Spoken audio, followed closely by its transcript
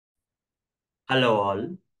Hello all,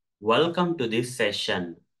 welcome to this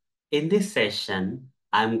session. In this session,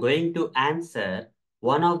 I'm going to answer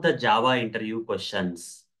one of the Java interview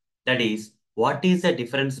questions. That is, what is the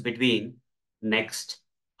difference between next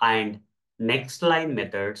and next line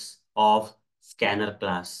methods of scanner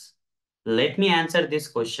class? Let me answer this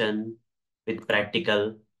question with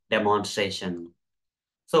practical demonstration.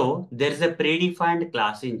 So there is a predefined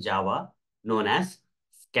class in Java known as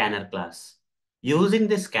scanner class. Using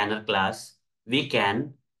this scanner class, we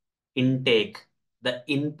can intake the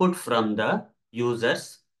input from the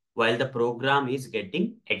users while the program is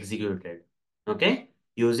getting executed. Okay,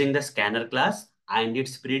 using the scanner class and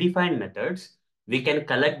its predefined methods, we can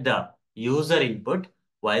collect the user input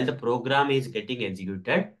while the program is getting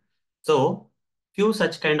executed. So few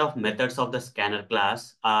such kind of methods of the scanner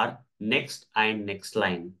class are next and next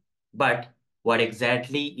line. But what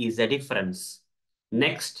exactly is the difference?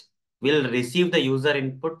 Next will receive the user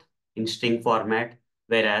input in string format,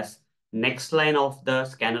 whereas next line of the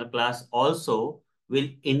scanner class also will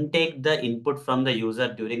intake the input from the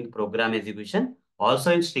user during program execution,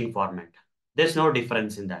 also in string format. There's no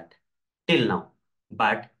difference in that till now,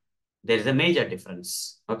 but there is a major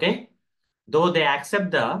difference. Okay. Though they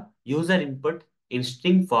accept the user input in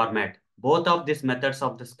string format, both of these methods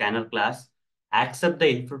of the scanner class accept the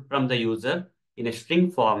input from the user in a string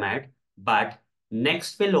format, but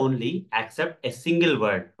next will only accept a single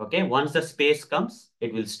word. Okay, once the space comes,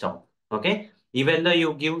 it will stop. Okay, even though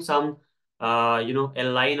you give some, a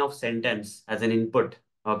line of sentence as an input.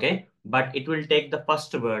 Okay, but it will take the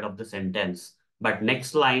first word of the sentence, but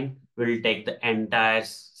next line will take the entire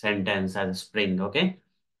sentence as a string. Okay,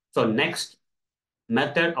 so next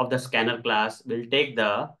method of the scanner class will take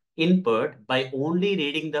the input by only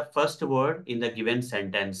reading the first word in the given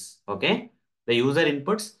sentence. Okay. The user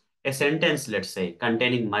inputs a sentence, let's say,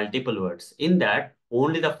 containing multiple words. In that,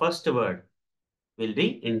 only the first word will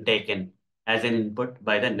be intaken as an input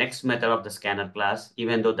by the next method of the scanner class.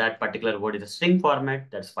 Even though that particular word is a string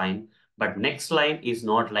format, that's fine. But next line is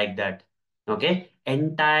not like that. Okay.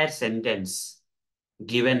 Entire sentence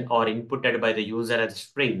given or inputted by the user as a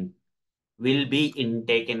string will be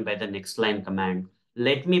intaken by the next line command.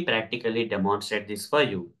 Let me practically demonstrate this for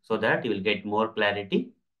you so that you will get more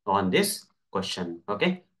clarity on this question.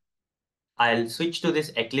 Okay. I'll switch to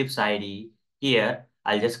this Eclipse IDE. Here,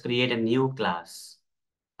 I'll just create a new class.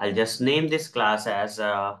 I'll just name this class as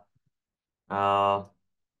uh,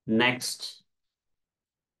 next,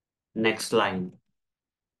 next line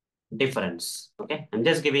difference. Okay. I'm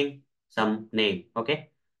just giving some name. Okay.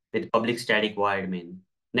 With public static void main.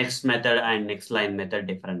 Next method and next line method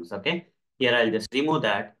difference. Okay. Here I'll just remove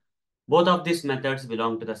that. Both of these methods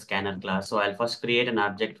belong to the scanner class. So I'll first create an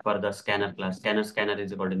object for the scanner class. Scanner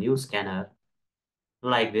is equal to new scanner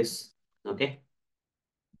like this. Okay.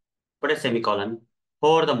 Put a semicolon,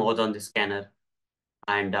 hover the mouse on the scanner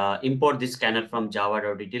and import this scanner from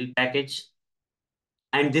java.util package.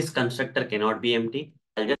 And this constructor cannot be empty.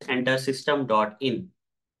 I'll just enter system.in.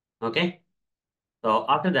 Okay. So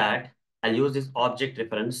after that, I'll use this object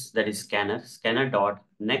reference that is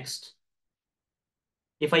scanner.next.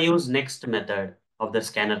 If I use next method of the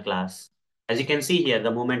scanner class, as you can see here,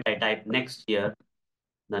 the moment I type next here,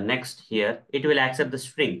 the next here, it will accept the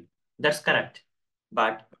string. That's correct.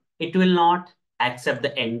 But it will not accept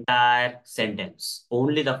the entire sentence.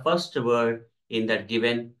 Only the first word in that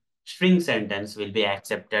given string sentence will be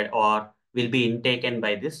accepted or will be intaken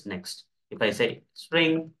by this next. If I say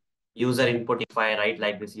string user input, if I write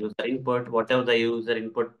like this user input, whatever the user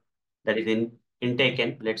input that is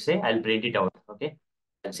intaken, let's say I'll print it out. Okay.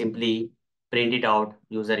 I'll simply print it out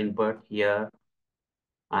user input here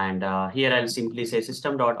and here I'll simply say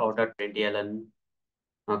system.out.println.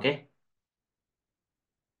 Okay.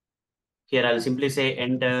 Here I'll simply say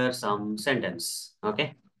enter some sentence.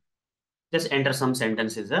 Okay. Just enter some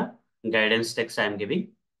sentence is a guidance text I'm giving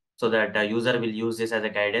so that the user will use this as a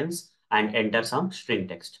guidance and enter some string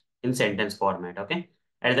text in sentence format. Okay.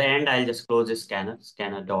 At the end, I'll just close this scanner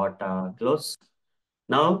dot close.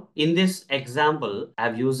 Now, in this example,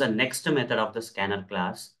 I've used the next method of the scanner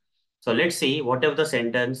class. So let's see whatever the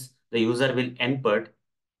sentence the user will input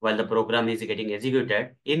while the program is getting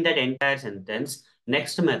executed. In that entire sentence,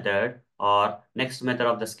 next method or next method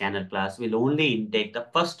of the scanner class will only intake the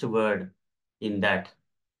first word in that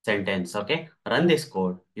sentence. Okay. Run this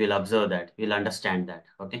code. You will observe that. You will understand that.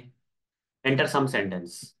 Okay. Enter some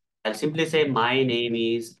sentence. I'll simply say, my name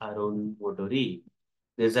is Arun Motori.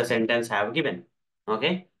 This is the sentence I have given.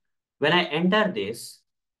 Okay. When I enter this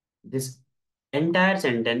entire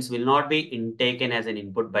sentence will not be taken as an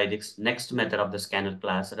input by this next method of the scanner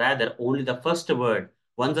class. Rather, only the first word,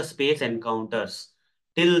 once the space encounters,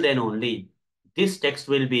 till then only this text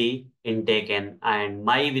will be intaken and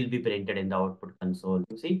my will be printed in the output console.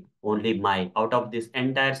 You see, only my, out of this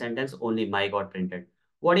entire sentence, only my got printed.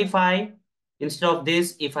 What if I, instead of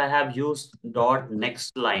this, if I have used dot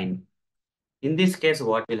next line, in this case,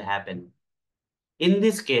 what will happen? In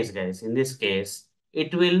this case, guys, in this case,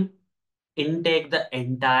 it will intake the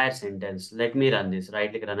entire sentence. Let me run this, right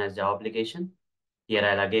click run as Java application. Here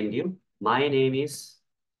I'll again give, my name is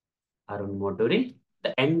Arun Moturi.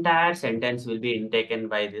 The entire sentence will be intaken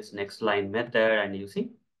by this next line method, and you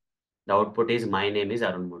see the output is my name is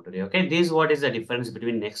Arun Moturi. Okay, this is what is the difference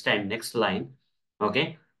between next and next line.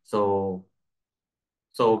 Okay, so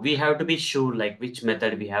we have to be sure like which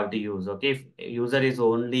method we have to use. Okay, if user is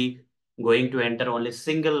only going to enter only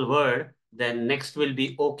single word, then next will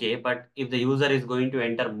be okay. But if the user is going to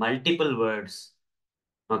enter multiple words,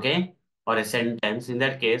 okay, or a sentence, in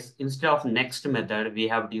that case, instead of next method, we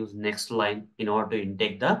have to use next line in order to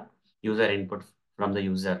intake the user input from the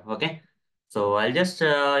user. Okay, so I'll just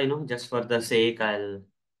just for the sake, I'll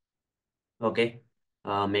okay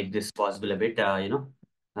make this possible a bit.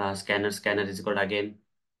 Scanner is equal to, again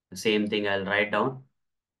the same thing I'll write down.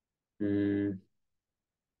 Mm,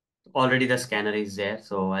 Already the scanner is there,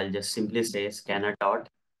 so I'll just simply say scanner dot.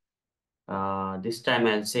 This time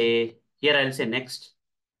I'll say, here I'll say next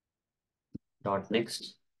dot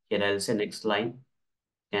next. Here I'll say next line,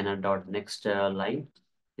 scanner dot next line.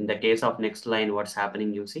 In the case of next line, what's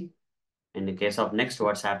happening you see. In the case of next,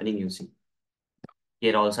 what's happening you see.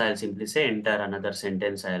 Here also I'll simply say enter another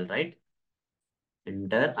sentence. I'll write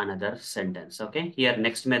enter another sentence. Okay. Here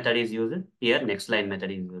next method is used. Here next line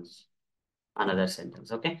method is used. Another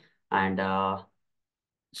sentence. Okay. And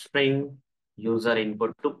string user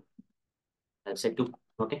input to, I'll say to,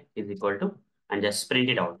 okay, is equal to, and just print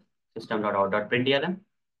it out. System.out.println.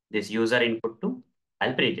 This user input to,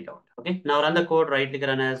 I'll print it out. Okay. Now run the code, right click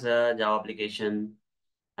run as Java application.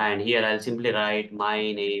 And here I'll simply write my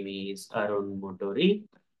name is Arun Motori.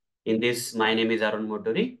 In this, my name is Arun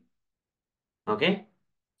Motori. Okay.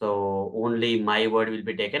 So only my word will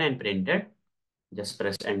be taken and printed. Just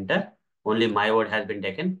press enter. Only my word has been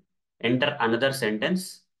taken. Enter another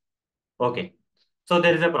sentence. Okay. So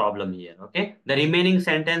there is a problem here. Okay. The remaining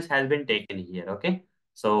sentence has been taken here. Okay.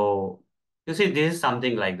 So you see, this is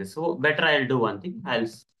something like this. So better I'll do one thing. I'll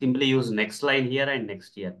simply use next line here and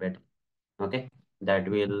next here better. Okay. That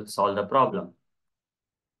will solve the problem.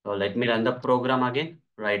 So let me run the program again.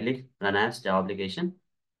 Right click, run as Java application.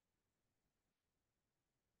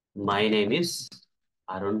 My name is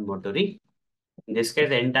Arun Motori. In this case,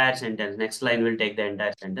 the entire sentence, next line will take the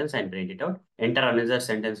entire sentence and print it out. Enter another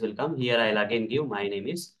sentence will come. Here I'll again give my name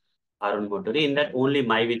is Arun Motori. In that only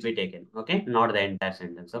my will be taken. Okay, not the entire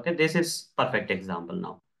sentence. Okay, this is perfect example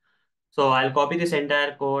now. So I'll copy this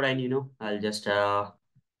entire code and I'll just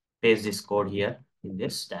paste this code here in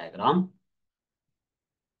this diagram.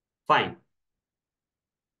 Fine.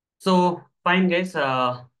 So fine guys.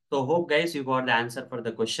 So hope guys you got the answer for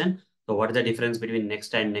the question. So what is the difference between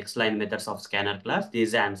next and next line methods of scanner class? This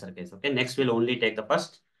is the answer case. Okay. Next will only take the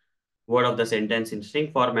first word of the sentence in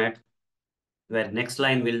string format, where next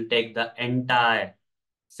line will take the entire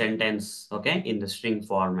sentence, okay, in the string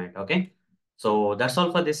format. Okay. So that's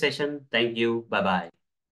all for this session. Thank you. Bye bye.